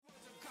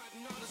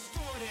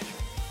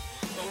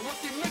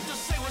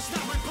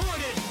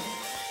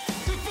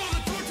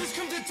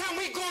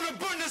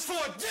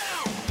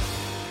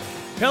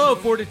Hello,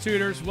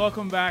 Fortituders.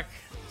 Welcome back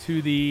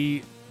to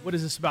the, what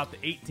is this, about the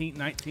 18th,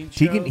 19th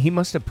show? He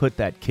must have put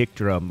that kick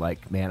drum,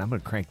 like, man, I'm going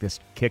to crank this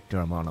kick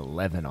drum on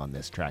 11 on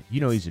this track. You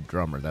know he's a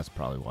drummer. That's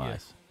probably why.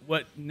 Yes.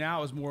 What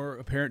now is more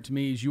apparent to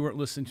me is you weren't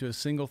listening to a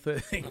single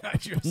thing I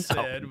just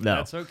said. But no.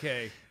 That's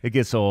okay. It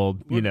gets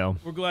old, you know.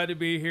 We're glad to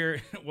be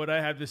here. What I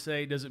have to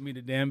say doesn't mean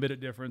a damn bit of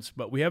difference,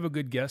 but we have a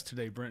good guest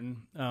today,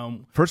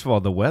 Brenton. First of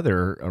all, the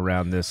weather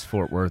around this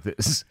Fort Worth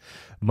is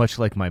much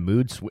like my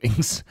mood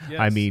swings. Yes,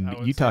 I mean, I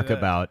would you say talk that.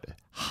 about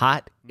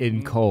hot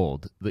and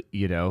cold.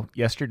 You know,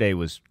 yesterday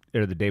was,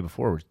 or the day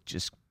before was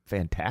just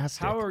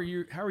fantastic. How are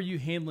you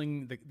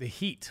handling the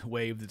heat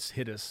wave that's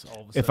hit us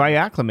all of a sudden? If I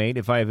acclimate,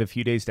 if I have a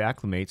few days to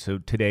acclimate, so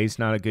today's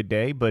not a good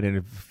day, but in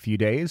a few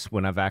days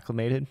when I've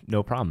acclimated,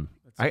 no problem.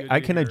 good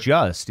I to can hear.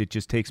 adjust. It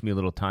just takes me a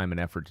little time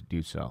and effort to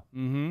do so.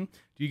 Do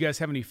you guys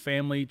have any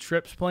family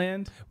trips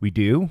planned? We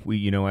do.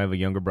 I have a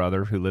younger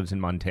brother who lives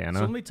in Montana.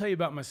 So let me tell you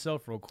about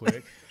myself real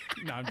quick.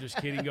 No, I'm just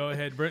kidding. Go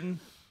ahead,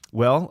 Brenton.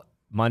 Well,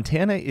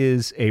 Montana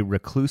is a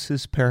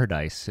recluse's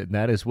paradise, and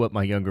that is what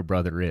my younger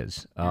brother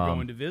is. You're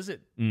going to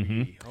visit.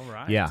 Me. All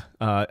right. Yeah.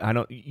 I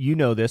don't. You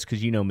know this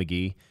because you know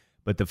McGee,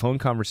 but the phone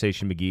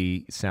conversation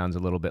McGee sounds a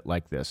little bit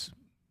like this.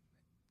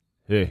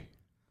 Hey,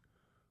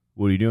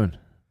 what are you doing?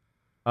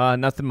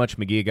 Nothing much,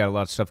 McGee. Got a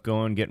lot of stuff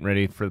going, getting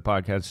ready for the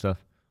podcast stuff.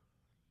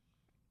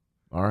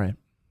 All right.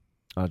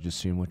 I was just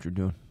seeing what you're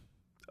doing.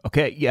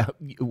 Okay, yeah.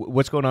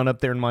 What's going on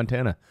up there in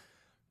Montana?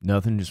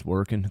 Nothing, just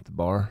working at the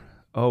bar.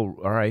 Oh,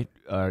 all right.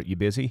 You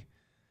busy?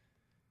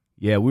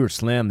 Yeah, we were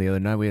slammed the other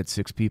night. We had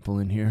 6 people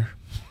in here.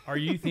 Are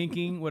you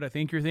thinking what I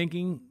think you're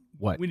thinking?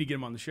 What? We need to get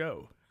him on the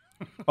show.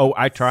 Oh,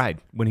 I tried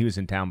when he was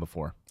in town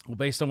before. Well,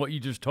 based on what you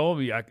just told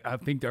me, I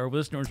think our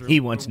listeners are He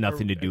wants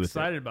nothing to do with it.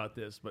 excited about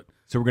this. But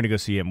So we're going to go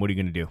see him. What are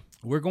you going to do?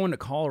 we're going to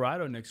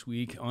Colorado next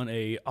week on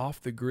a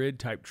off-the-grid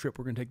type trip.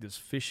 We're going to take this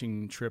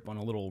fishing trip on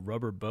a little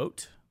rubber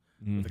boat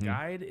with a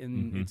guide,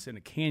 and it's in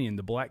a canyon,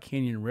 the Black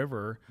Canyon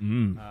River,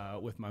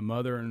 with my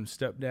mother and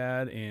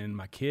stepdad and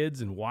my kids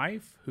and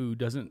wife, who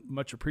doesn't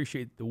much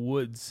appreciate the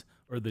woods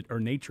or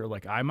nature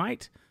like I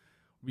might.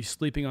 We'll be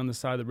sleeping on the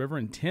side of the river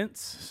in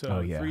tents. So Oh,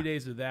 yeah. 3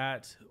 days of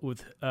that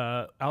with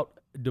out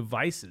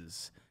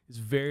devices is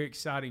very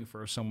exciting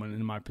for someone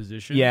in my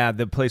position. Yeah,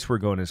 the place we're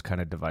going is kind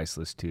of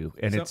deviceless too,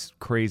 and So- it's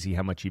crazy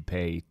how much you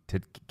pay to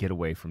get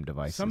away from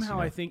devices. Somehow you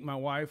know? I think my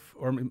wife,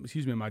 or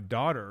excuse me, my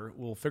daughter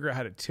will figure out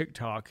how to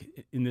TikTok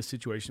in this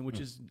situation, which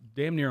is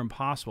damn near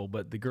impossible.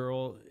 But the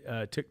girl,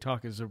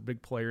 TikTok is a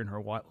big player in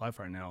her life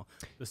right now.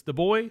 The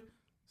boy,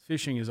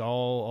 fishing is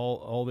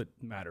all that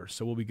matters.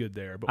 So we'll be good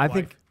there. But I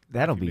think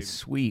that'll maybe. be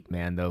sweet,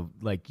 man. Though,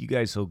 like you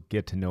guys will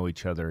get to know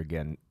each other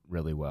again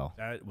really well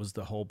that was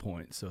the whole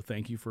point. So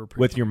thank you for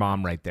with your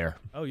mom right there.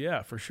 Oh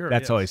yeah, for sure.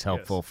 That's Yes, always yes.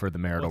 helpful for the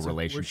marital Well, She's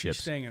relationships.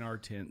 staying in our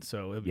tent,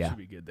 so it Yeah. should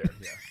be good there.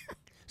 Yeah.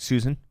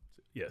 Susan,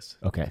 Yes.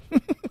 okay,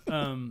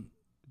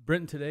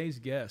 Brenton, today's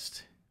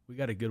guest, we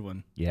got a good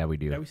one. yeah, we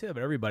do. Yeah, we say that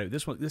about everybody.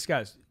 This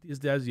guy's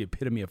the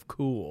epitome of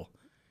cool.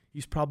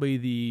 He's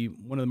probably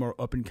one of the more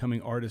up and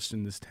coming artists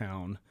in this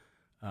town.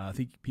 I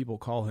think people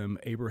call him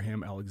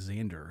Abraham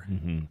Alexander.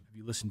 Mm-hmm. Have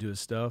you listened to his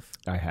stuff?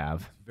 I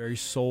have. Very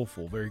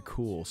soulful, very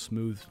cool,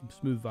 smooth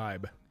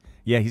vibe.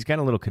 Yeah, he's got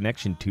a little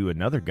connection to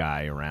another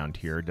guy around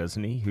here,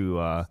 doesn't he? Who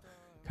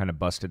kind of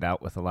busted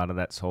out with a lot of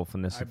that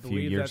soulfulness I a few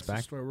believe years that's the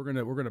back. story.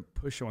 We're gonna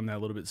push on that a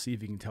little bit. See if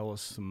he can tell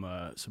us some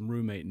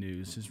roommate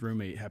news. His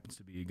roommate happens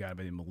to be a guy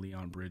by the name of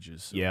Leon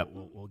Bridges. So Yep.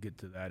 we'll get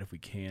to that if we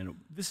can.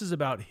 This is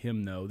about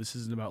him though. This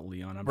isn't about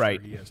Leon. I'm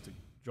Right. sure he has to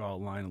draw a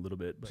line a little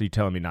bit. But So you're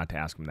telling me not to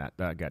ask him that?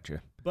 I got you.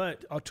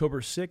 But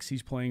October 6th,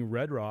 he's playing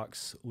Red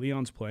Rocks.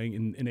 Leon's playing,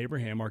 and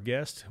Abraham, our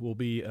guest, will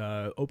be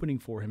opening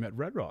for him at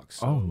Red Rocks.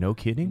 So, Oh, no and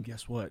kidding.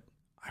 guess what?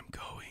 I'm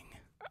going.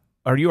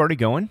 Are you already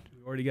going?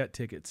 We already got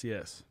tickets,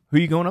 yes. Who are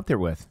you going up there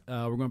with?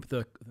 We're going with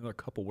another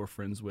couple we're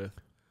friends with,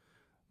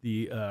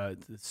 the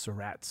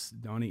Surratts,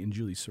 Donnie and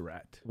Julie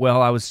Surratt.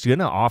 Well, I was going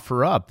to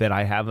offer up that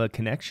I have a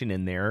connection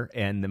in there,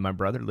 and then my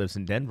brother lives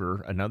in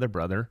Denver, another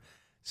brother,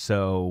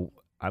 so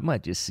I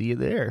might just see you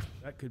there.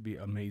 That could be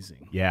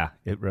amazing. Yeah,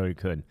 it really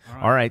could. All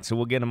right. All right, so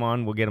we'll get him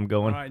on. We'll get him All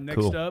going. right, next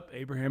cool. up,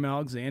 Abraham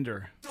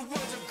Alexander. The words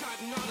have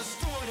gotten all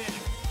distorted.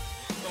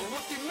 But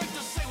what they meant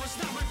to say was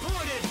not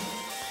reported.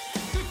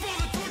 Before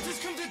the torches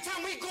come to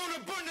town, we gonna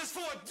burn this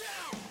fort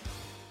down.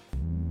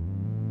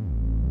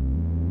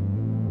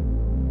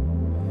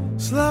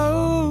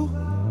 Slow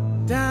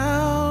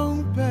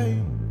down,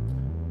 babe.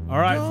 All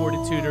right,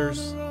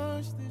 Fortituders.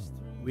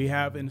 We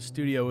have in the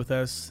studio with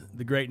us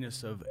the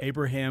greatness of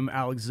Abraham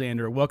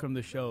Alexander. Welcome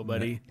to the show,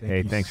 buddy.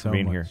 Hey, thanks for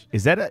being here.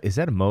 Is that a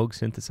Moog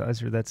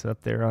synthesizer that's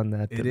up there on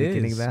that It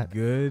beginning is of that?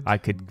 good. I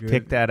could good.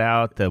 pick that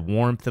out. The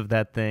warmth of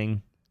that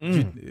thing.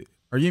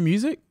 Are you in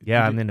music?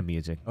 Yeah, I'm into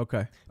music.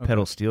 Okay.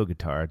 Pedal steel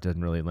guitar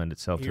doesn't really lend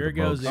itself Here to it the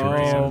goes, Moog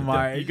Abraham. synthesizer. Oh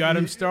my! You got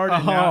him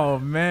started now. Oh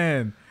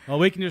man! Well,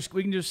 we can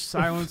just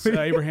silence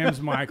Abraham's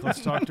mic.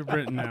 Let's talk to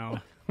Brenton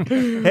now.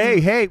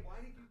 Hey!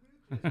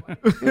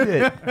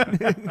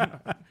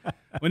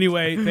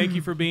 Anyway, thank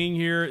you for being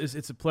here.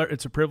 It's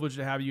a privilege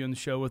to have you on the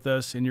show with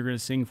us, and you're going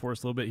to sing for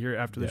us a little bit here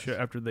after the show,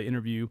 after the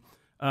interview.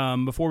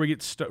 Before we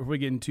get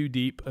in too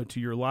deep to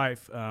your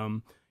life,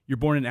 you're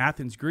born in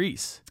Athens,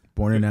 Greece.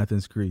 Born in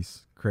Athens,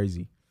 Greece.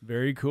 Crazy.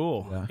 Very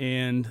cool. Yeah.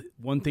 And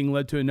one thing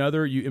led to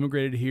another. You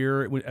immigrated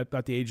here at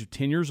about the age of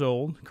 10 years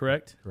old,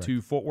 correct?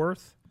 To Fort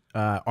Worth?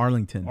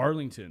 Arlington.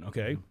 Arlington,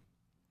 okay.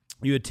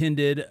 You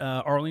attended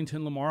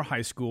Arlington Lamar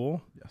High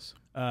School. Yes.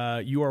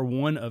 You are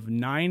one of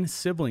 9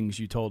 siblings,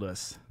 you told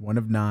us. One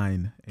of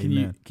 9. Can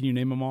you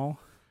name them all?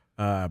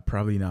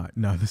 Probably not.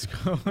 No, let's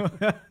go.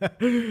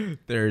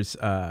 There's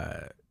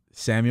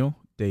Samuel,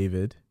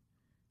 David,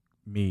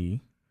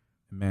 me,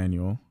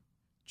 Emmanuel,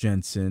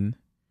 Jensen,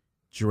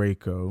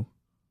 Draco,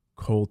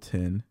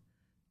 Colton,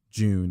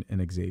 June,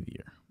 and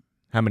Xavier.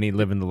 How many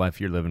live in the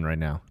life you're living right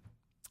now?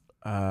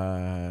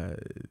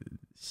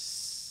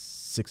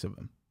 6 of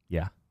them.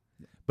 Yeah.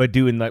 But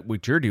doing like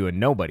what you're doing,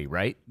 nobody,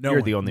 right?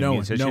 You're the only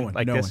musician no one,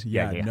 like no this? One.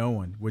 Yeah, no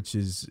one, which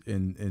is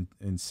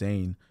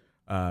insane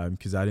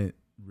because I didn't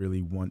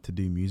really want to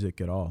do music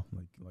at all.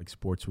 Like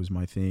sports was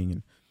my thing,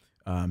 and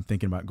I'm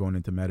thinking about going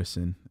into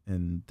medicine.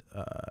 And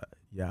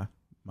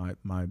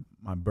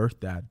my birth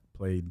dad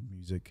played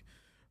music,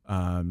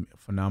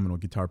 phenomenal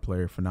guitar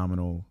player,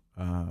 phenomenal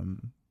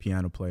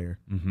piano player.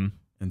 Mm-hmm.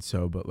 And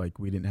so, but like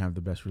we didn't have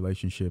the best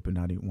relationship, and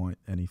I didn't want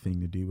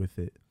anything to do with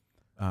it.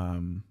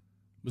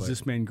 Was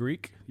this man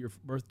Greek, your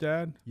birth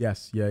dad?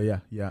 Yes, yeah.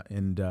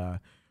 And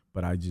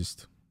but I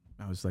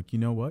was like, you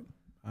know what?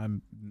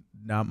 I'm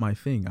not my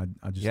thing.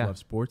 I just love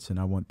sports, and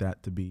I want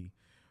that to be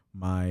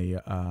my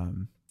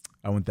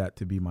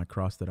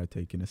cross that I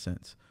take in a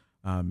sense,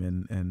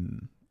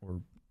 and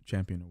or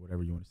champion or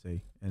whatever you want to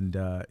say. And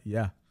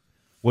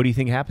What do you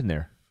think happened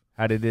there?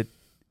 How did it?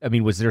 I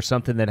mean, was there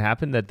something that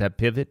happened that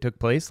pivot took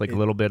place, like a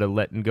little bit of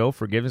letting go,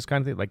 forgiveness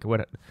kind of thing? Like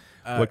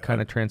what kind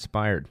of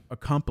transpired? A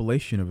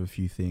compilation of a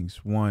few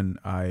things. One,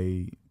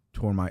 I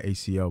tore my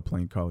ACL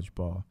playing college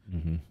ball.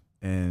 Mm-hmm.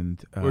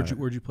 And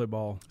where'd you play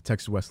ball?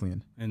 Texas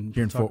Wesleyan, and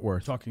here in Fort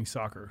Worth. Talking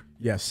soccer.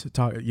 Yes,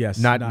 yes.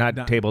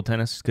 Not table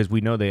tennis, because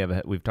we know they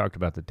have. We've talked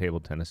about the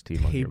table tennis team.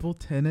 Table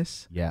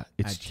tennis. Yeah,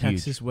 it's at huge.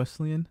 Texas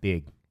Wesleyan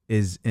Big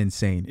is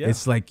insane. Yeah.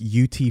 It's like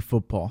UT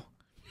football.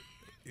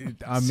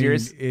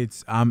 Serious?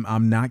 It's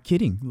I'm not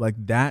kidding. Like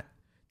that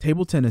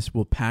table tennis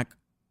will pack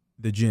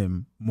the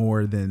gym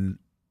more than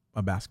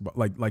a basketball.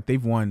 Like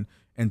they've won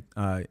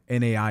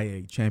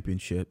NAIA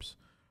championships,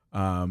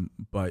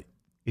 but.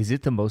 Is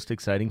it the most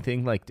exciting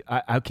thing? Like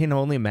I can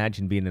only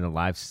imagine being in a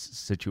live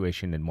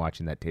situation and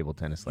watching that table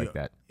tennis like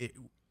that.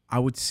 I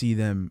would see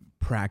them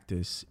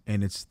practice,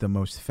 and it's the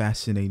most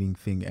fascinating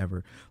thing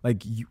ever.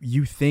 Like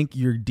you think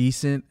you're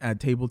decent at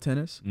table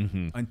tennis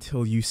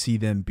until you see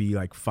them be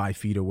like 5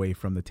 feet away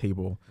from the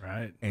table,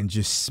 right, and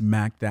just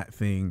smack that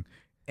thing,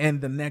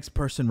 and the next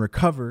person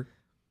recover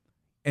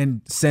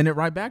and send it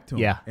right back to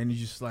them. Yeah, and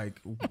you're just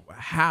like,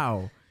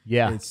 how?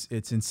 Yeah,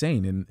 it's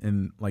insane,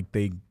 and like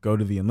they go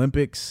to the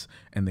Olympics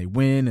and they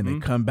win and they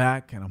come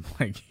back, and I'm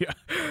like, yeah,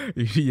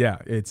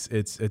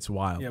 it's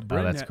wild. Yeah,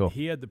 Britton that's cool.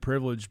 Britton had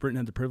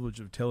the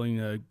privilege of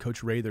telling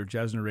Coach Rather,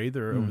 Jasna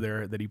Rather over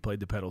there, that he played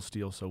the pedal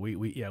steel. So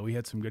we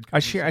had some good. I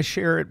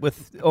share it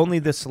with only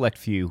the select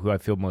few who I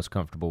feel most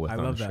comfortable with. I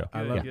on love the that. show.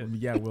 I love.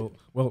 Yeah,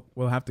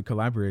 we'll have to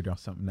collaborate on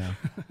something now.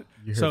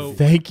 So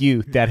thank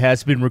you. That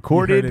has been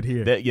recorded.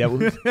 You heard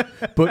it here.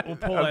 But we'll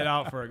pull that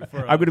out for.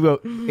 I'm going to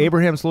go.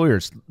 Abraham's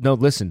lawyers. No,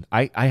 listen.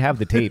 I have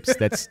the tapes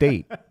that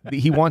state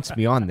he wants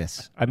me on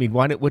this. I mean,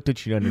 what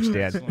did you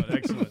understand?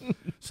 Excellent.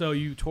 So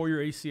you tore your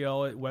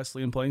ACL at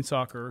Wesleyan playing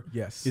soccer.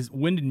 Yes.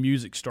 When did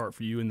music start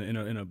for you in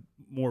a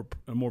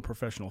more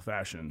professional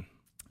fashion?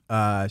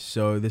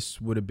 So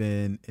this would have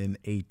been in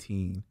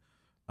 18,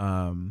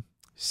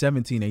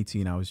 17,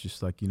 18. I was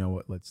just like, you know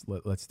what,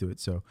 let's do it.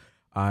 So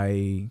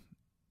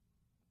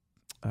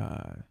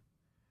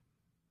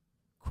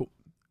cool.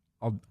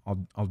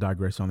 I'll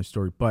digress on the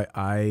story, but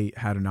I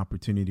had an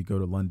opportunity to go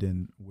to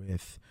London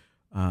with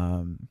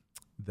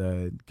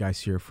the guys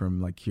here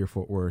from like here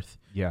Fort Worth.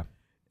 Yeah.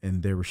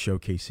 And they were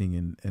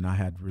showcasing, and I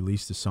had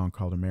released a song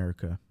called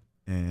America,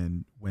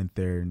 and went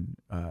there, and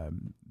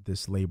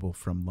this label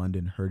from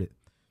London heard it,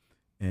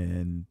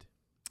 and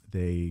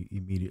they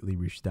immediately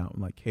reached out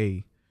and like,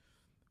 hey,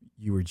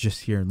 you were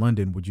just here in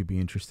London. Would you be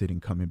interested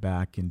in coming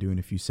back and doing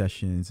a few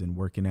sessions and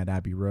working at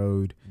Abbey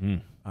Road,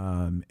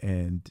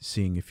 and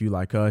seeing if you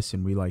like us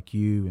and we like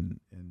you, and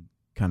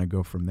kind of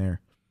go from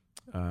there.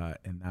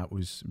 And that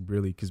was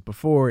really, because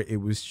before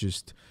it was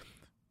just,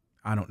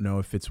 I don't know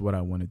if it's what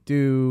I want to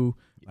do.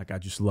 Like I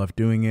just love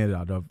doing it.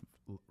 I love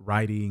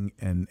writing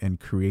and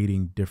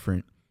creating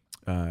different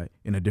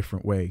in a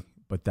different way.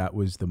 But that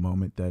was the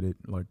moment that it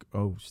like,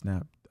 oh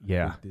snap!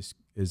 Yeah, this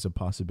is a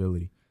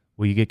possibility.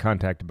 Well, you get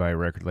contacted by a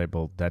record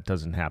label. That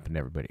doesn't happen to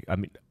everybody. I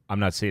mean, I'm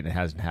not saying it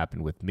hasn't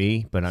happened with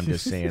me, but I'm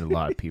just saying a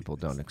lot of people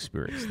don't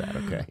experience that.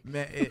 Okay,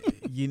 Man,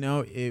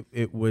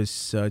 it was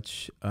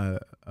such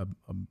a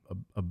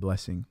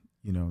blessing.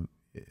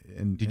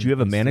 And did you have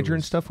a manager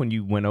and stuff when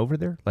you went over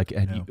there? Like,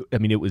 I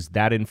mean, it was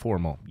that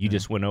informal. You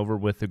just went over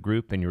with the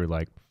group and you were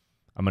like,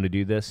 I'm going to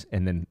do this.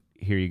 And then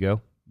here you go.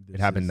 It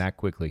happened that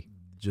quickly.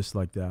 Just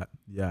like that.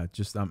 Yeah.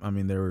 Just, I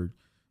mean, there were,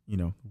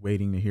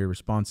 waiting to hear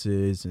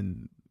responses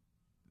and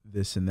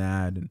this and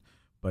that,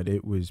 but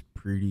it was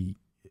pretty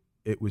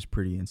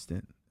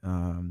instant.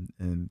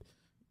 And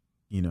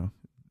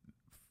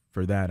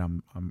for that,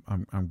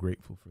 I'm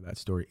grateful for that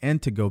story.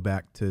 And to go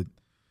back to,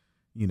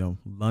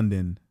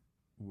 London,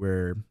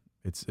 where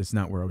it's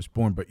not where I was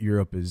born, but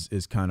Europe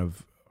is kind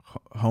of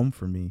home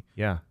for me.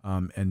 Yeah.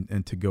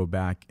 And to go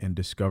back and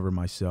discover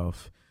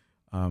myself,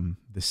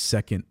 the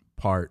second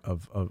part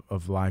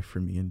of life for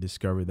me, and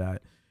discover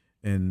that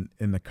in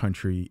the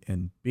country,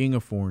 and being a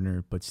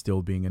foreigner but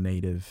still being a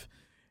native,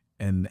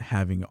 and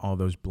having all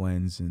those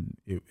blends, and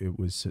it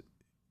was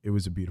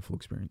a beautiful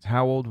experience.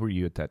 How old were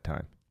you at that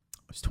time?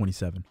 I was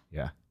 27.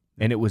 Yeah.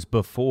 And it was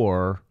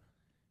before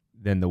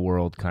then the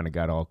world kind of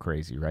got all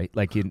crazy, right?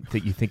 Like you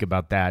think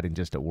about that in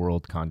just a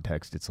world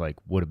context, it's like,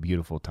 what a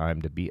beautiful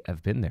time to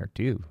have been there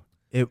too.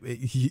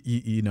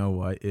 You know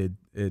what, it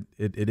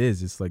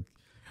is. It's like,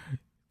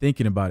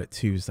 thinking about it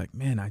too, it's like,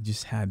 man, I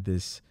just had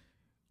this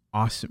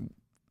awesome,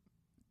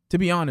 to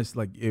be honest,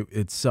 like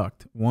it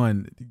sucked.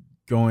 One,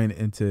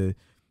 going to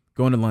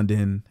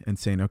London and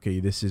saying, okay,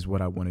 this is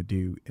what I want to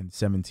do, in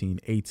 17,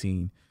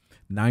 18,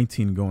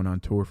 19, going on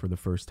tour for the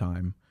first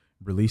time,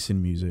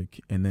 releasing music.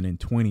 And then in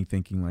 20,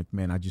 thinking like,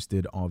 man, I just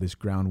did all this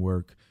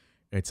groundwork.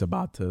 It's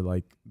about to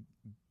like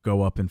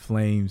go up in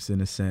flames,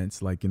 in a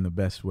sense, like in the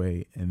best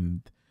way.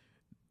 And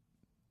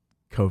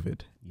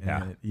COVID.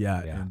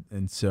 Yeah.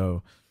 And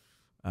so,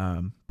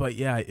 but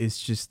yeah,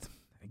 it's just,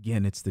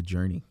 again, it's the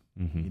journey,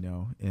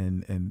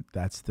 and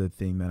that's the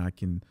thing that I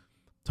can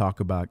talk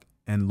about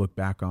and look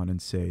back on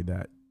and say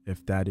that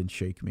if that didn't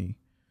shake me,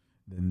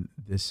 then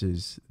this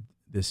is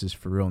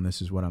for real, and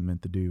this is what I'm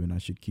meant to do, and I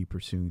should keep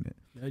pursuing it.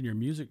 Yeah, your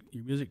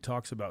music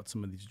talks about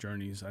some of these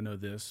journeys. I know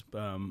this.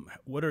 Do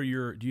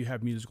you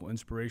have musical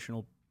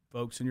inspirational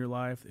folks in your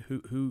life?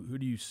 Who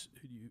do you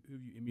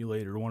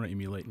emulate or want to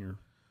emulate in your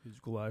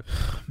musical life?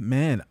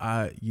 Man,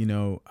 I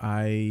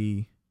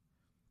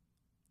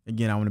want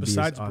to be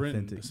as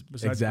authentic.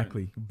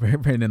 Exactly.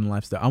 Brandon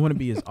Lifestyle. I want to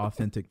be as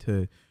authentic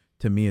to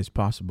me as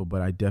possible,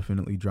 but I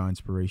definitely draw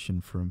inspiration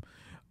from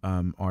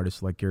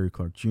artists like Gary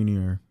Clark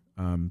Jr.,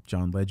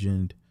 John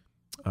Legend,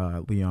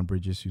 Leon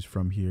Bridges, who's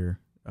from here,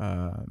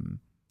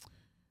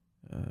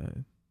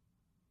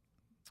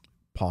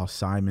 Paul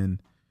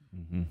Simon,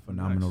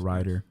 phenomenal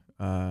writer.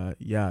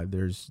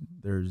 There's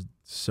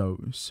so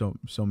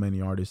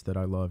many artists that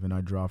I love and I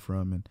draw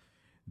from, and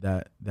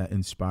that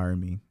inspire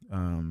me.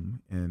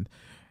 And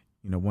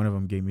one of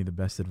them gave me the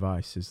best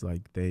advice, is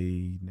like,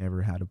 they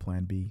never had a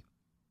plan B.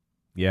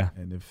 Yeah.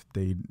 And if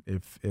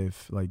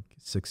like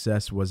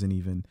success wasn't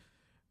even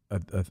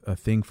a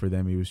thing for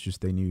them, it was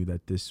just, they knew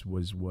that this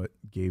was what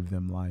gave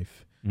them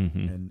life,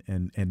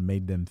 and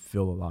made them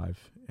feel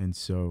alive. And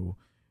so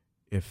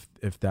if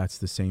that's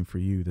the same for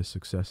you, the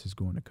success is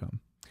going to come.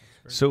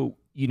 So,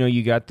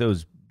 you got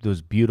those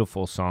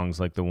beautiful songs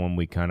like the one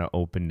we kind of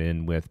opened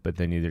in with, but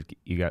then you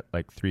got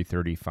like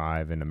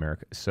 335 in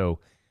America. So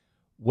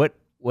what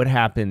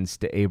happens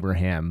to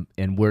Abraham,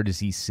 and where does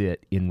he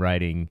sit in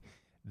writing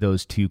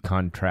those two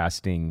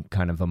contrasting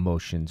kind of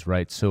emotions,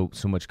 right? So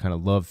much kind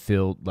of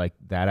love-filled, like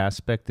that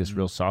aspect, this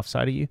real soft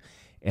side of you,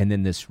 and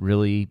then this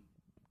really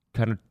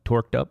kind of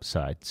torqued up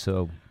side.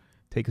 So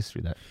take us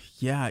through that.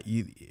 Yeah,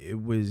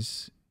 it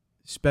was,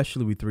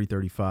 especially with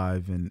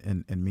 335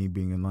 and me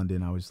being in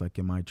London, I was like,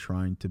 am I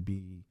trying to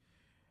be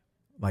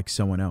like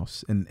someone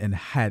else? And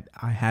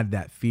I had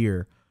that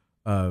fear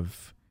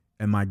of,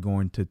 am I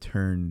going to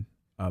turn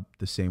up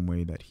the same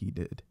way that he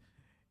did?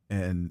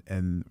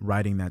 And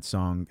writing that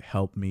song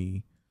helped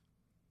me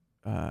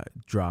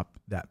drop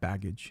that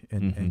baggage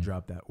and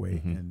drop that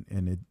weight.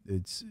 And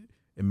it's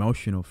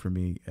emotional for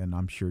me, and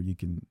I'm sure you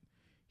can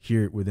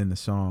hear it within the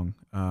song.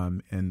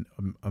 And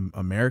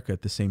America,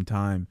 at the same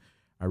time,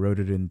 I wrote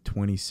it in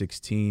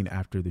 2016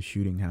 after the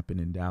shooting happened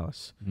in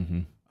Dallas.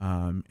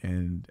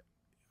 And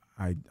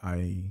I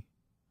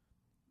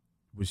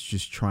was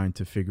just trying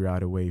to figure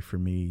out a way for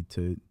me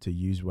to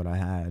use what I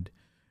had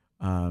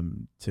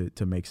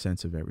to make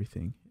sense of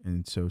everything.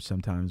 And so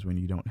sometimes when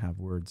you don't have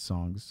words,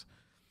 songs,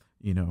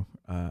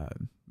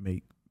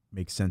 make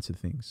sense of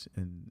things.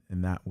 And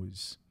that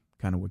was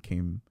kind of what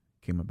came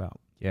about.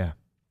 Yeah.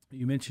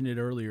 You mentioned it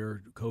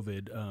earlier,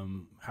 COVID.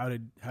 How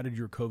did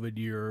your COVID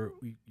year?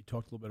 You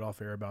talked a little bit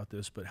off air about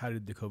this, but how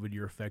did the COVID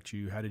year affect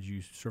you? How did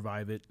you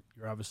survive it?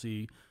 You're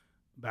obviously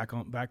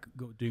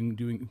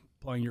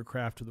applying your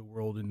craft to the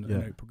world in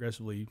a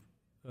progressive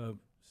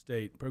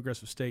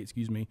state.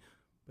 Excuse me.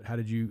 But how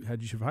did you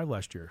survive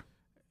last year?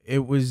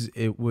 It was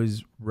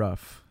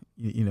rough.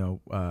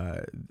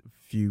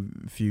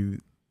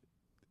 Few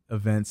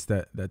events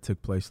that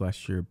took place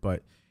last year,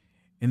 but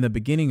in the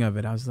beginning of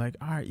it, I was like,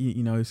 all right,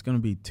 it's going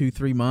to be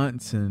 2-3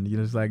 months, and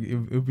it's like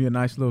it'll be a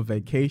nice little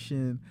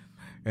vacation,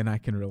 and I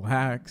can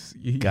relax.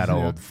 Got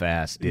old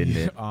fast, didn't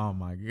it? Oh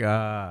my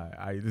God!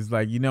 I was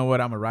like, you know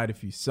what? I'm gonna write a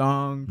few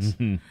songs,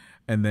 and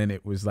then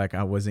it was like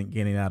I wasn't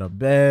getting out of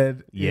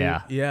bed.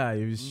 Yeah,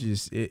 it was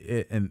just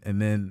it,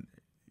 and then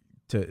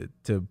to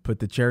put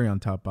the cherry on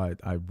top, I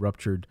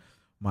ruptured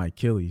my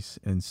Achilles,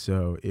 and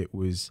so it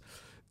was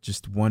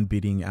just one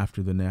beating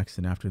after the next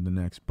and after the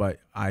next. But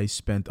I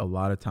spent a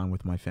lot of time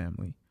with my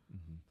family,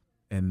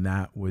 and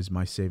that was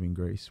my saving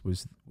grace.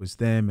 Was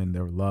them and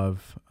their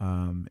love.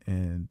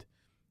 And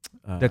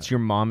That's your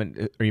mom,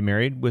 and are you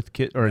married with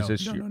kids, or is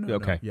this no,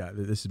 okay? Yeah,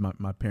 this is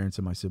my parents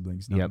and my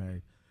siblings, not Yep.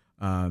 married.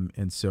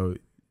 And so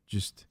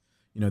just,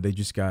 they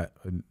just got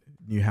a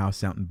new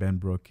house out in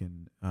Benbrook,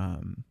 and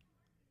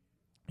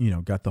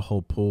got the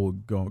whole pool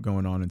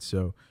going on. And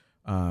so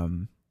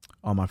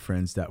all my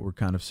friends that were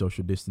kind of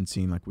social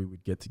distancing, like we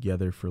would get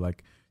together for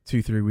like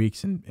 2-3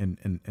 weeks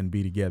and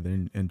be together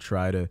and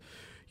try to,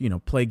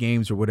 play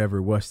games or whatever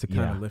it was to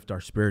kind of lift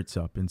our spirits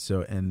up. And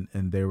so, and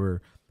there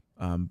were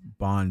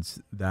bonds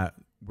that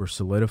were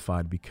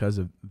solidified because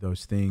of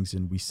those things.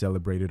 And we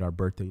celebrated our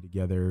birthday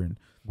together. And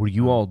Were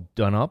you all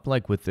done up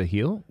like with the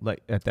heel,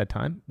 like at that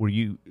time? Were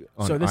you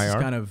on so this IR? is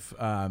kind of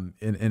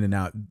in and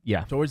out.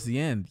 Yeah. Towards the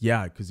end,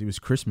 because it was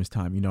Christmas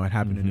time. It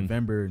happened in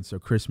November, and so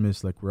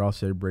Christmas, like we're all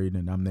celebrating,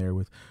 and I'm there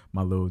with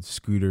my little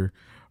scooter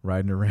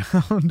riding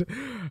around.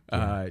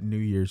 New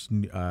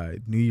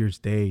Year's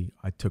Day,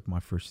 I took my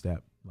first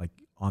step, like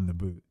on the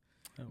boot,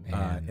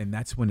 and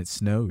that's when it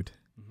snowed.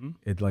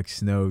 It like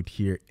snowed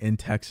here in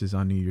Texas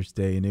on New Year's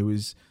Day, and it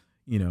was,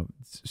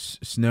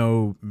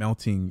 snow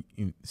melting.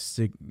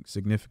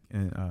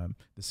 Significant.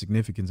 The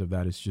significance of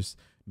that is just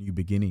new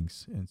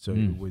beginnings, and so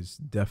it was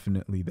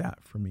definitely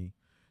that for me,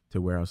 to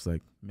where I was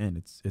like, man,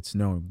 it's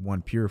snowing,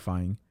 one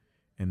purifying,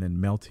 and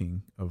then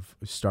melting of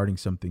starting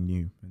something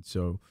new, and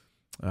so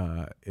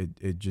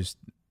it just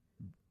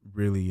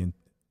really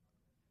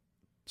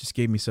just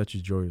gave me such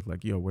a joy,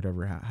 like,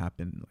 whatever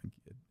happened, like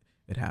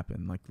it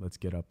happened, like let's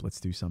get up, let's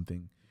do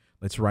something,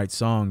 let's write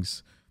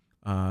songs.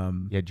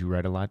 Did you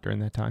write a lot during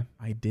that time?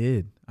 I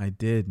did,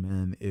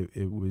 man.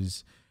 It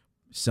was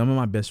some of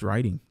my best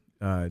writing.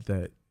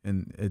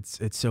 And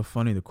it's so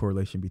funny, the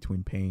correlation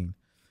between pain.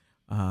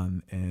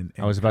 And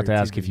I was about to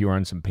ask if creativity. you were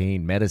on some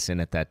pain medicine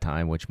at that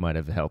time, which might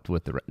have helped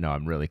with the. No,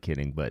 I'm really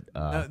kidding, but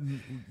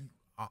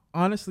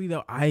honestly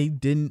though, I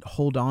didn't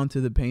hold on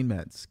to the pain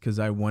meds because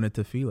I wanted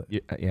to feel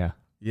it.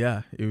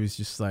 yeah. It was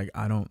just like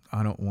I don't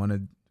want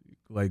to.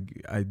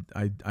 Like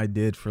I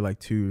did for like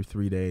 2 or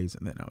 3 days,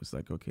 and then I was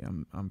like, okay,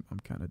 I'm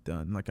kind of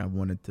done. Like I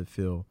wanted to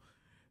feel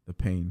the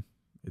pain.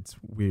 It's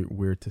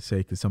weird to say,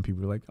 because some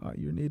people are like, oh,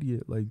 you're an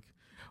idiot. Like,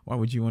 why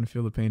would you want to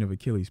feel the pain of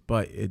Achilles?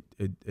 But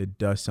it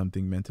does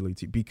something mentally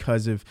to you,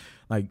 because of,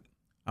 like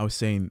I was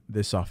saying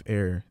this off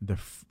air,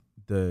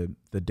 the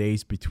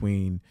days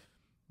between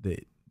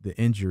the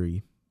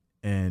injury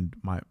and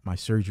my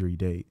surgery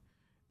date,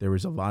 there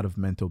was a lot of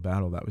mental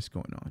battle that was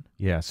going on.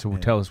 Yeah. So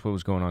tell us what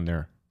was going on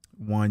there.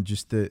 One,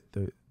 just the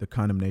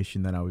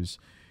condemnation that I was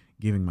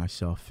giving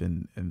myself,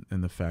 and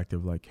the fact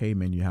of like, hey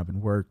man, you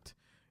haven't worked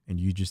and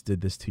you just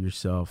did this to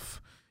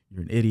yourself.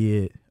 You're an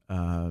idiot.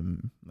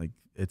 Like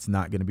it's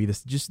not going to be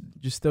this, just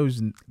those.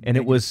 And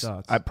it was,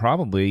 thoughts.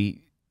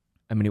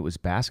 it was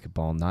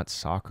basketball, not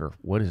soccer.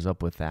 What is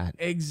up with that?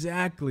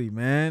 Exactly,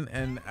 man.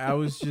 And I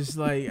was just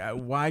like,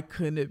 why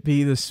couldn't it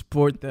be the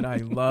sport that I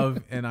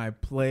love and I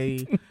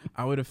play?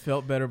 I would have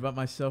felt better about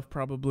myself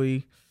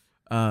probably.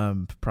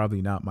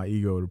 Probably not. My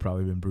ego would have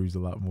probably been bruised a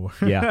lot more.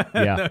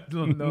 Yeah.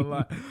 no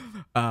lie.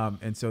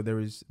 And so there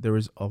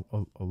was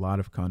a lot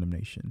of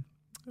condemnation,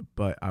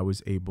 but I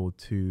was able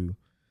to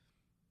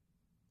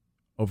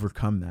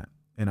overcome that.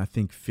 And I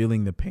think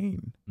feeling the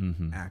pain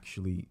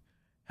actually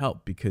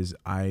helped, because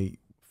I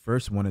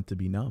first wanted to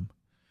be numb,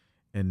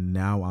 and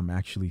now I'm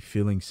actually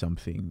feeling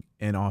something.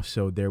 And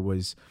also there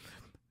was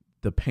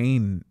the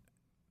pain,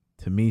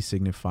 to me,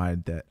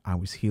 signified that I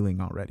was healing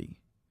already.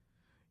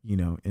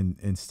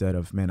 Instead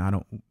of, man, I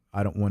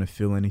don't want to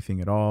feel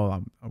anything at all.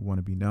 I want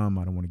to be numb.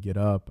 I don't want to get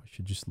up. I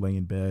should just lay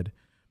in bed.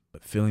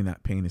 But feeling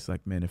that pain is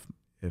like, man,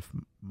 if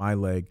my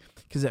leg,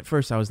 because at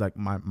first I was like,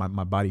 my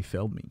body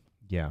failed me.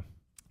 Yeah.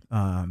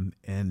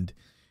 And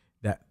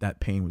that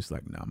pain was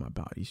like, no, my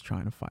body's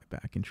trying to fight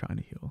back and trying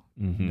to heal.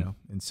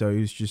 And so it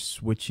was just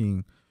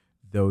switching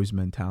those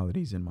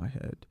mentalities in my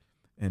head,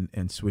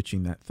 and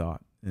switching that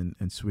thought,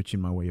 and switching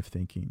my way of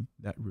thinking,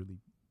 that really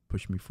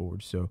pushed me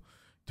forward. So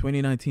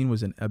 2019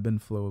 was an ebb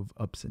and flow of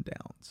ups and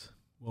downs.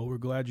 Well, we're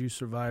glad you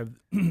survived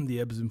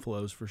the ebbs and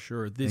flows for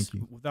sure. Thank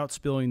you. Without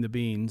spilling the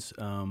beans,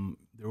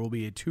 there will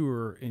be a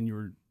tour in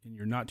your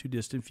not too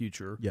distant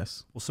future.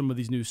 Yes. Will some of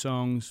these new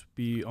songs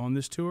be on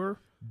this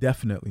tour?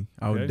 Definitely.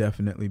 I would Okay.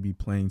 definitely be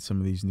playing some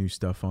of these new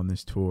stuff on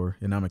this tour,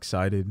 and I'm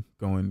excited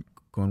going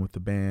with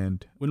the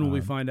band. When will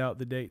we find out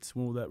the dates?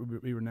 When will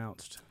that be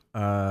announced?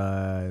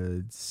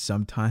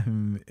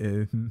 Sometime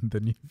in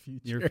the near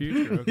future. Near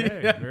future.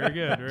 Okay. Yeah. Very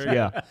good. Very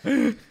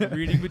good. Yeah.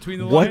 Reading between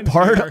the What lines.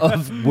 part here.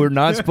 of we're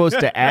not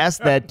supposed to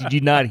ask that did you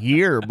not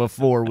hear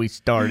before we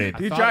started?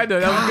 You tried to.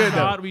 That was good, though.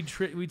 Thought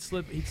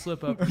he'd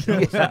slip up. And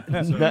tell us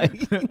something,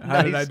 so.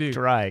 How did I Nice do?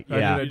 try. How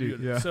did Yeah. I do?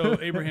 Yeah. So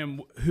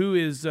Abraham, who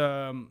is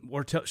tell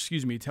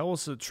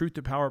us the Truth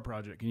to Power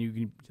project. Can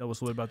you tell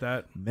us a little about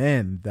that?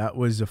 Man, that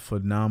was a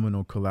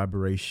phenomenal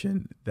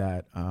collaboration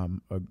that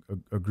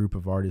a group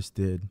of artists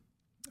did,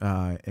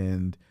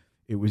 and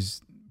it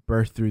was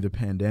birthed through the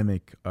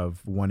pandemic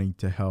of wanting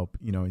to help,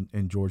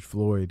 and George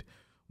Floyd,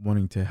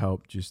 wanting to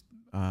help just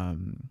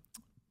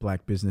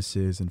Black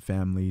businesses and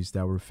families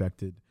that were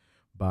affected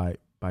by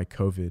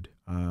COVID,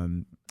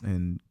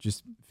 and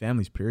just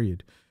families,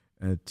 period,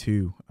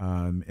 too.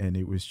 And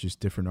it was just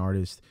different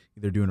artists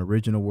either doing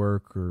original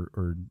work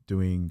or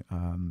doing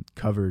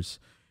covers,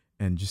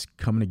 and just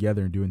coming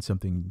together and doing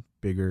something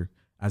bigger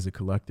as a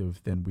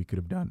collective than we could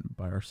have done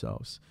by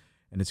ourselves.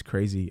 And it's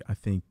crazy. I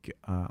think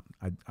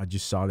I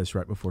just saw this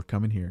right before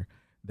coming here,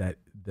 that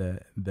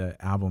the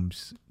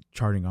album's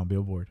charting on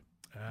Billboard.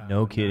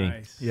 No kidding.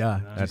 Nice. Yeah,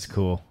 Nice. That's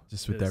cool.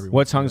 Just with Yes. everyone.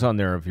 What song's on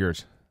there of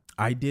yours?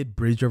 I did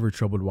Bridge Over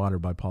Troubled Water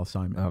by Paul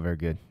Simon. Oh, very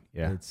good.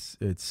 Yeah. It's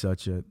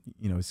such a,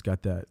 it's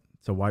got that,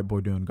 it's a white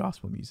boy doing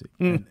gospel music.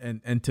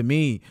 Mm. And to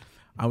me,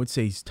 I would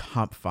say he's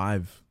top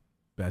 5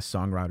 best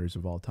songwriters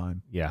of all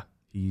time. Yeah.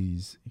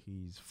 He's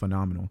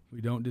phenomenal.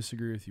 We don't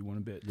disagree with you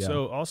one bit. Yeah.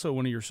 So, also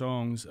one of your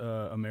songs,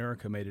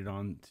 "America," made it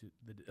on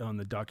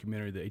the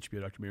documentary, the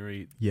HBO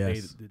documentary.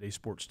 Yes. The Day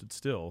Sports Stood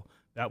Still.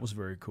 That was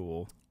very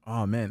cool.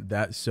 Oh man,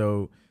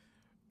 so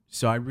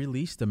I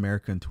released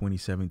America in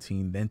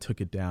 2017, then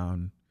took it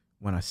down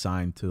when I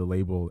signed to the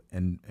label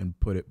and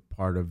put it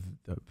part of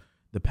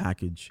the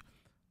package.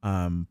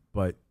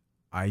 But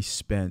I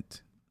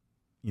spent,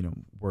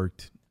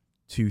 worked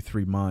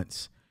 2-3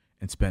 months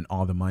and spent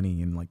all the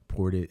money and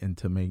poured it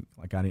into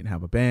I didn't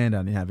have a band, I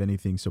didn't have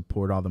anything, so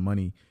poured all the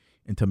money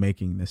into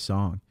making this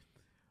song.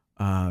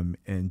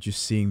 And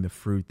just seeing the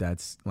fruit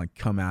that's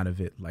come out of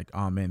it,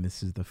 oh man,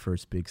 this is the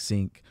first big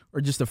sync,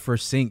 or just the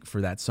first sync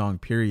for that song,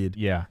 period.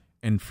 Yeah.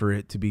 And for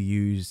it to be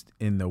used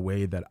in the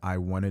way that I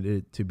wanted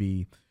it to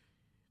be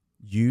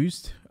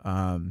used,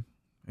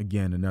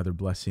 again, another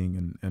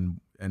blessing,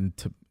 and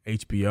to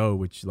HBO,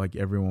 which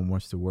everyone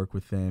wants to work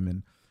with them,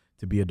 and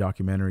to be a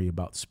documentary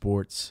about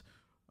sports,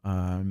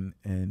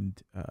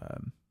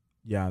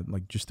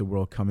 just the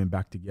world coming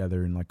back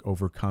together and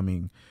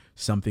overcoming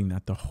something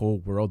that the whole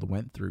world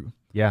went through.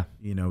 Yeah.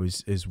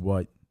 Is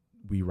what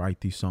we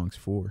write these songs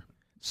for.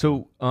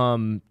 So,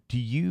 did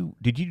you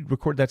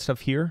record that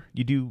stuff here?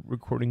 You do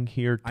recording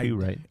here too,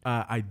 right?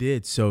 I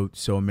did. So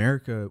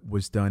America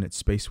was done at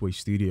Spaceway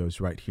Studios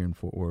right here in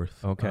Fort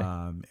Worth. Okay.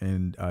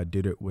 And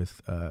did it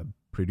with a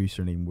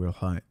producer named Will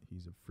Hunt.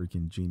 He's a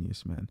freaking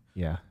genius, man.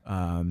 Yeah.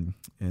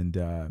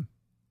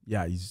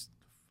 He's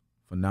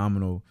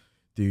phenomenal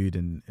dude,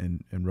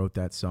 and wrote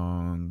that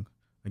song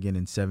again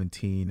in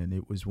 17, and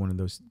it was one of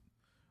those,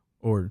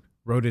 or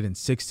wrote it in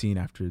 16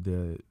 after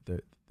the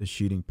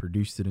shooting,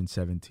 produced it in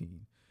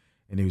 17.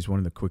 And it was one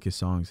of the quickest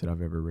songs that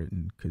I've ever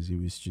written, because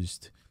it was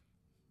just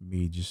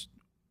me just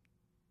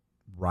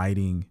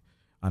writing.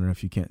 I don't know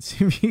if you can't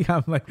see me.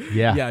 I'm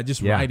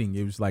writing.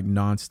 It was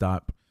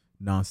nonstop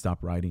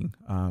writing.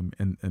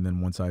 And then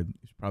once it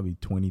was probably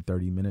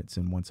 20-30 minutes,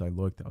 and once I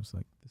looked, I was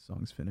like, the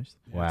song's finished.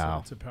 Yeah, Wow.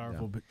 It's a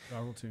powerful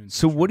tune.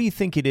 So what do you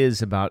think it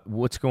is about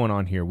what's going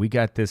on here? We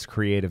got this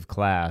creative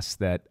class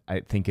that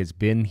I think has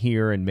been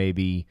here and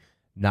maybe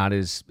not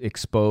as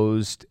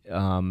exposed.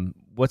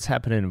 What's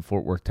happening in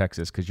Fort Worth,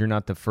 Texas? Because you're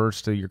not the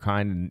first of your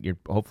kind, and you're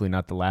hopefully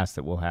not the last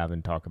that we'll have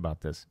and talk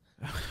about this.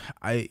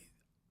 I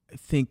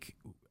think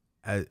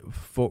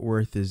Fort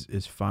Worth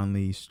is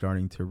finally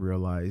starting to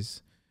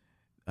realize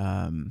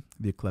the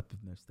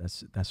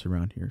eclecticness that's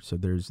around here. So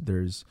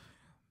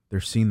they're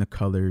seeing the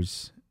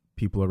colors.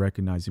 People are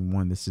recognizing,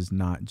 one, this is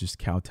not just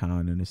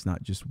Cowtown, and it's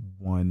not just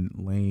one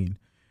lane.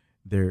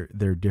 There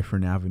are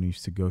different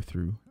avenues to go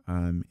through,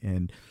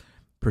 and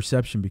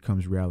perception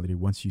becomes reality.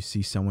 Once you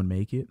see someone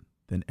make it,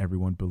 then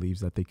everyone believes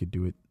that they could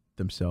do it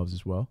themselves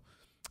as well.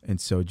 And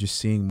so just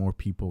seeing more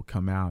people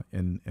come out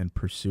and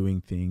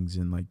pursuing things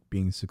and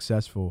being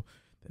successful,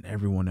 then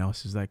everyone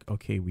else is like,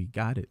 okay, we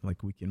got it.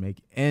 We can make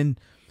it. And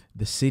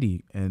the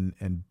city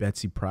and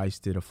Betsy Price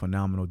did a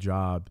phenomenal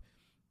job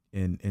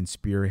in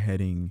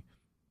spearheading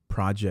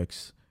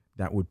projects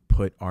that would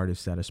put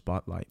artists at a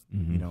spotlight.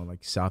 Mm-hmm.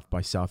 Like South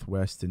by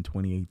Southwest in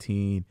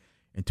 2018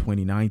 and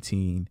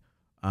 2019.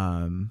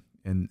 And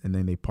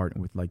then they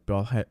partnered with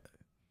Bell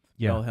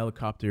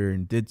Helicopter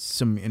and did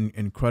some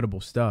incredible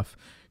stuff,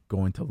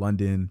 going to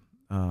London.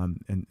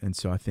 And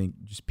so I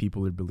think just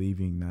people are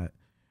believing that,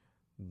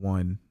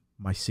 one,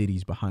 my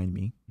city's behind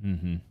me,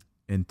 Mm-hmm.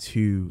 and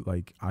two,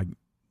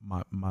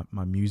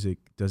 my music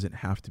doesn't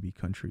have to be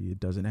country. It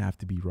doesn't have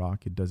to be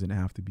rock. It doesn't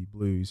have to be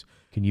blues.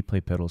 Can you play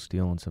pedal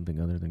steel on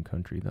something other than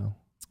country, though?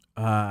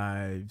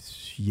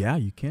 Yeah,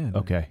 you can.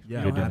 Okay.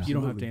 Yeah, you don't have to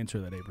absolutely. answer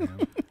that,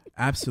 Abraham.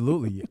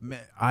 Absolutely.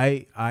 Man,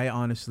 I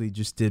honestly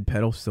just did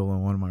pedal steel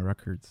on one of my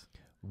records.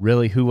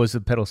 Really? Who was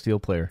the pedal steel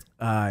player?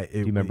 Do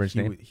you remember his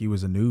name? He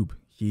was a noob.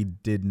 He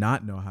did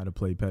not know how to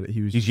play pedal.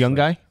 He's just young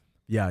guy?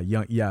 Yeah,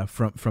 young. Yeah,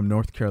 from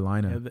North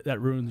Carolina. Yeah, that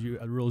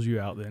rules you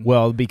out then.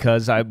 Well,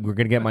 because we're going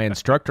to get my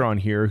instructor on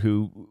here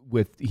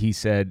he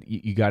said,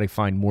 you got to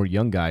find more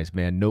young guys,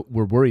 man. No,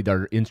 we're worried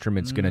our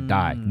instrument's going to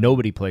die.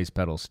 Nobody plays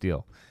pedal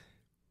steel.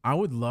 I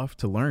would love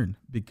to learn.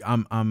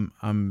 I'm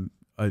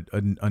a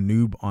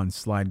noob on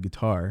slide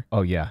guitar.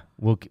 Oh, yeah.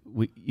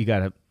 You got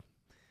to.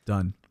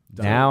 Done.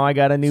 Now I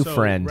got a new So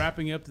friend. We're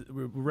wrapping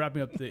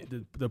up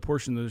the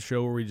portion of the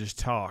show where we just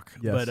talk.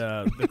 Yes.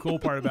 But the cool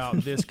part about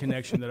this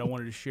connection that I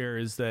wanted to share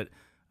is that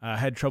I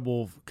had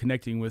trouble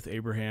connecting with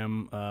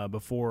Abraham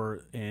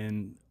before,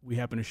 and we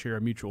happen to share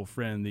a mutual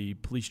friend, the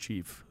police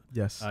chief,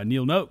 Yes.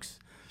 Neil Noakes.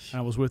 And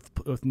I was with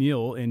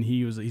Neil, and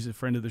he's a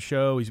friend of the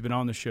show. He's been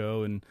on the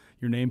show, and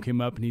your name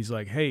came up, and he's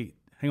like, "Hey,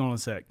 hang on a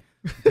sec."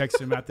 Text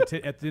him at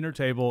the dinner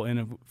table,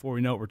 and before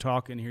we know it, we're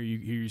talking. Here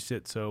you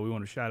sit. So we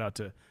want to shout out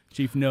to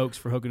Chief Noakes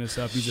for hooking us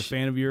up. He's a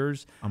fan of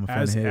yours, I'm a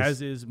fan of his.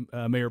 as is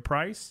Mayor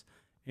Price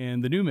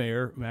and the new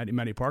mayor,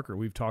 Matty Parker.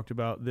 We've talked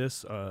about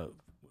this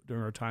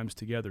during our times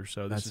together.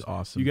 So That's is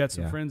awesome. You got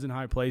some Yeah. friends in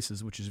high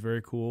places, which is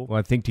very cool. Well,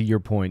 I think to your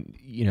point,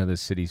 the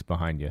city's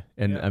behind you.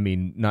 And Yeah. I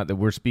mean, not that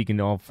we're speaking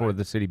all for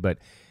the city, but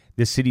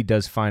this city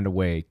does find a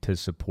way to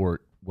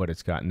support what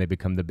it's got, and they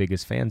become the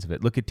biggest fans of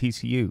it. Look at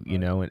TCU,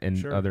 and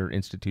Sure. other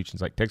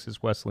institutions like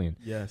Texas Wesleyan,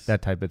 Yes.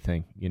 that type of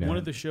thing. One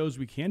of the shows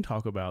we can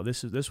talk about,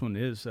 this one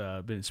is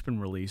it's been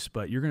released,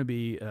 but you're going to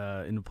be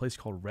in a place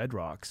called Red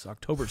Rocks,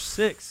 October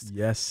 6th.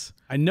 Yes.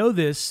 I know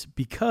this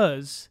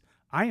because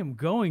I am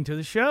going to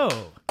the show.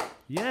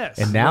 Yes.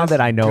 And now Let's that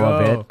I know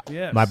of go. it,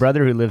 Yes. my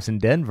brother who lives in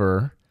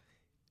Denver,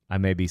 I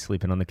may be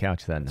sleeping on the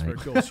couch that That's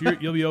night. very cool. So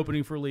you'll be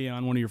opening for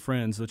Leon, one of your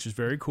friends, which is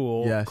very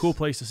cool. Yes. Cool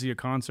place to see a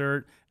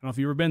concert. I don't know if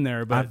you've ever been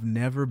there, but I've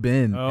never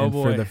been. Oh, and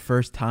for boy. the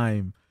first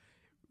time.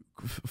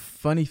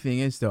 Funny thing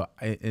is, though,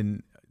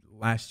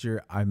 last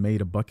year I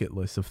made a bucket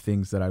list of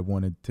things that I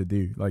wanted to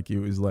do. Like, it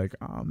was like,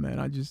 oh man,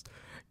 I just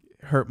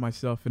hurt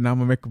myself, and now I'm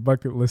gonna make a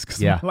bucket list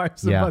because Yeah. my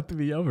life's Yeah. about to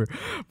be over.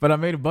 But I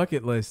made a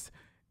bucket list,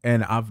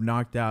 and I've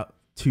knocked out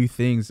 2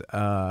 things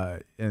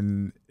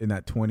in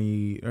that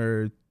 20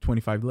 or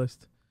 25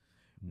 list.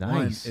 Nice.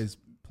 One is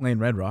playing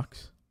Red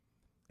Rocks,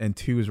 and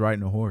 2 is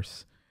riding a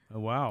horse. oh,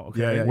 wow.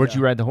 Okay. Yeah, yeah. Where'd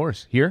you ride the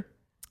horse? Here?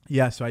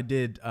 Yeah, so I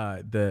did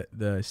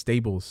the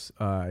stables,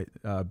 Benbrook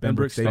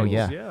Benbrook Oh, Stables.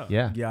 yeah.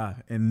 Yeah. Yeah,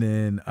 and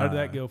then How did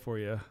that go for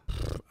you?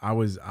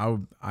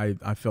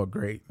 I felt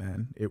great,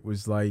 man. It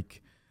was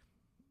like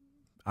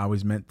I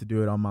was meant to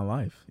do it all my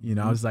life.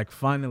 I was like,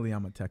 finally,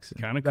 I'm a Texan.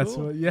 Kinda That's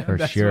cool. what, yeah, For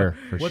that's sure.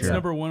 For What's sure.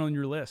 number 1 on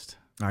your list?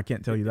 I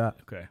can't tell you that.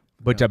 Okay.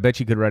 But I bet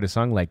you could write a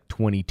song like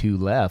 22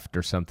 Left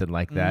or something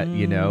like that,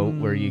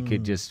 where you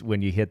could just,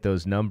 when you hit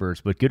those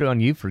numbers. But good on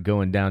you for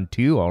going down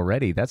 2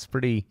 already. That's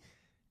pretty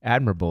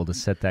admirable to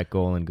set that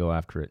goal and go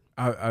after it.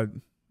 I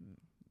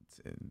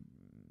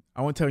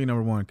won't tell you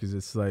number 1 because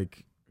it's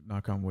like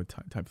knock on wood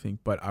type thing.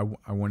 But I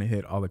want to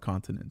hit all the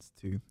continents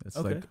too. That's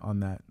Okay. like on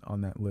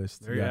that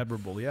list. Very yeah.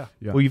 admirable. Yeah.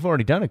 Yeah. Well, you've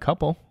already done a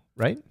couple,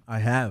 right? I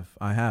have.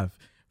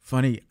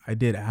 Funny, I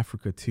did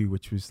Africa too,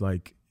 which was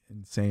like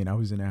insane. I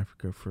was in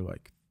Africa for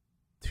like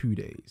 2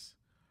 days,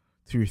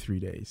 2 or 3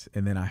 days,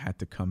 and then I had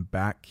to come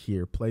back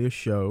here, play a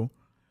show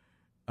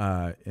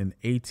in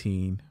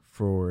 18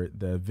 for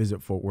the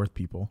Visit Fort Worth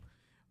people,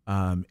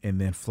 and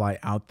then fly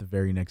out the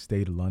very next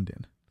day to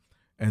London.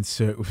 And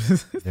so it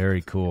was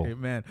Very cool. hey,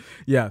 man.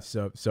 Yeah,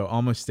 so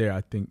almost there.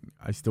 I think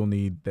I still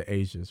need the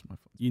Asias. My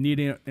You need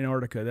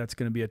Antarctica. That's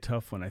going to be a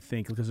tough one, I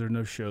think, because there are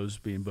no shows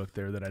being booked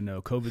there that I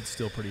know. COVID's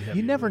still pretty heavy.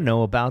 You never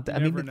know about that. I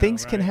mean, never know,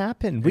 things can right?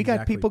 happen. We got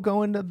Exactly. people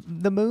going to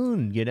the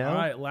moon, All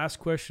right, last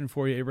question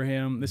for you,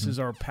 Abraham. This is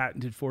our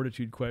patented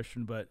fortitude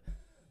question, but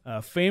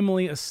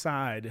family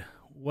aside,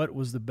 what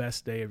was the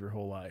best day of your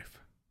whole life?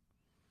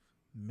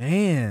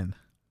 man.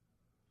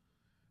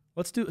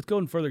 Let's go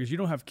in further because you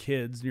don't have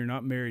kids and you're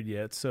not married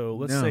yet. So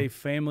let's No. say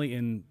family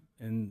and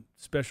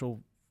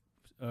special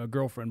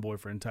girlfriend,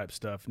 boyfriend type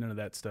stuff. None of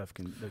that stuff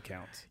that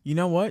counts. You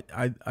know what?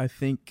 I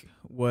think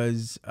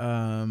was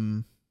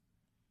man.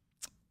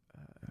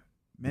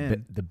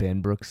 The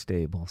Benbrook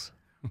Stables.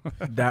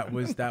 that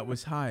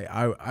was high.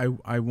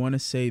 I want to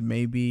say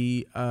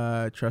maybe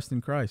Trust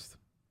in Christ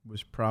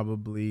was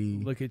probably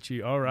Look at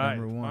you. All right.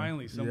 Number 1.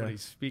 Finally, somebody Yeah.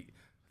 speak.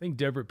 I think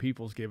Deborah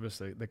Peoples gave us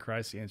the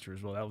Christ answer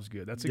as well. That was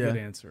good. That's a Yeah. good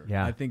answer.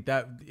 Yeah. I think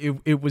that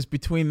it was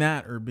between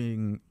that or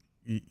being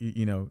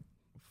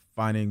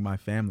finding my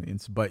family.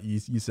 But you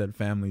said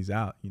family's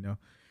out.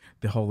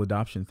 The whole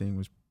adoption thing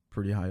was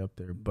pretty high up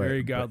there. But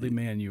Very but godly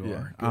man you yeah.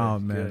 are. Oh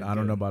Good, man, good, I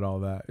don't know good. about all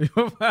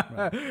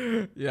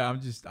that. Yeah,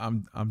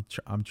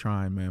 I'm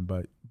trying, man.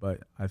 But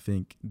I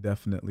think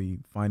definitely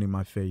finding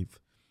my faith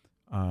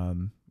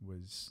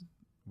was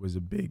a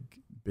big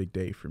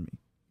day for me.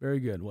 Very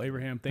good. Well,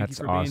 Abraham, thank That's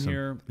you for awesome. being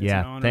here. It's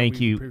Yeah, an honor. thank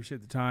We you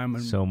appreciate the time.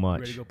 And so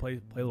much. Ready to go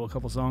play a little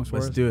couple songs for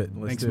Let's us? do it.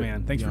 Thanks,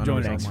 man. Thanks for The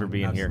joining honor us. is all Thanks for mine.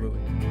 being here.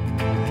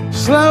 Absolutely.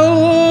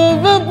 Slow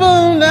the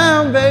boom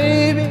down,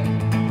 baby.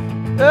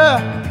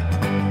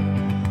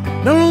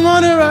 Don't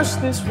wanna rush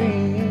this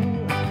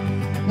feeling.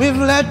 We've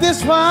let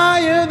this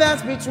fire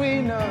that's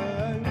between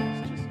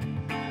us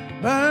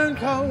just burn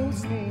cold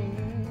steel.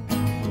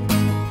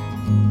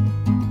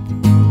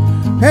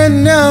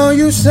 And now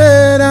you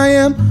said I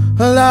am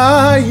a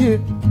liar,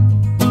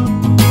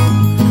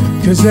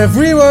 'cause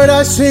every word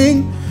I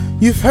sing,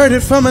 you've heard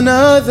it from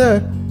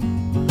another.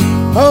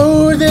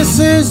 Oh, this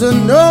is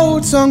an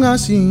old song I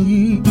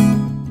sing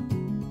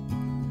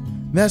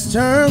that's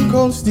turned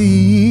cold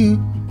steel.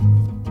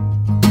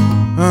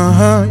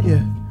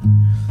 Yeah.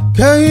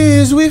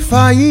 'Cause we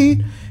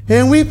fight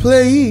and we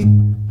play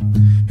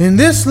in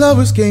this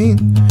lover's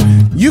game.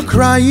 You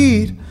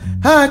cried,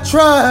 I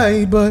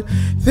tried, but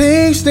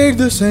things stayed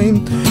the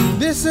same.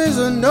 This is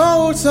an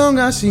old song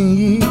I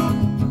sing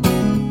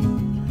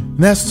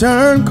that's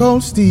turned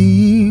cold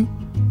steel.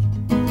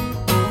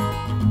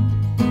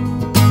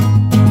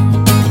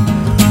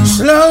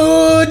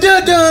 Slow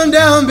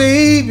down,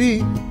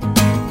 baby.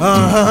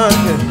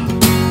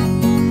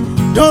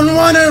 Don't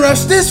wanna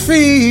rush this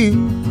feel.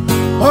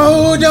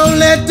 Oh, don't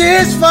let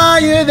this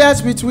fire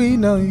that's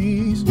between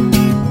us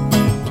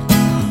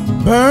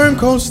burn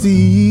cold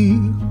steel.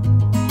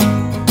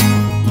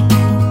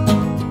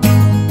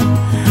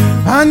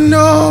 I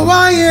know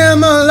I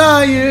am a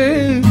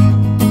liar,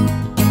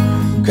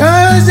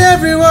 'cause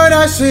every word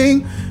I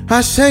sing,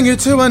 I sang it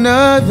to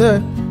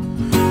another.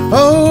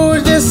 Oh,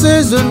 this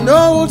is an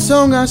old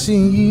song I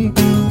sing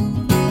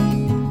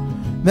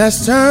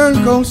that's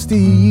turned cold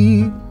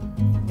steel.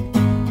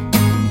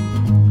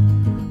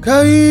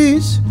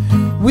 'Cause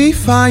we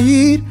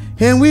fight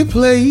and we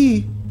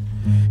play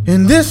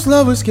in this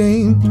lover's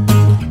game.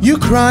 You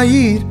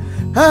cried,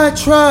 I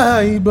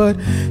tried, but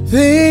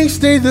things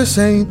stay the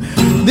same.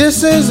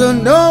 This is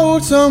an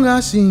old song I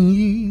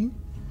sing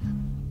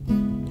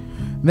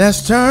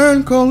that's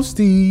turned cold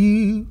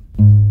steel.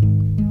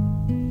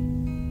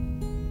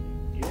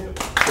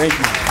 Thank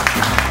you.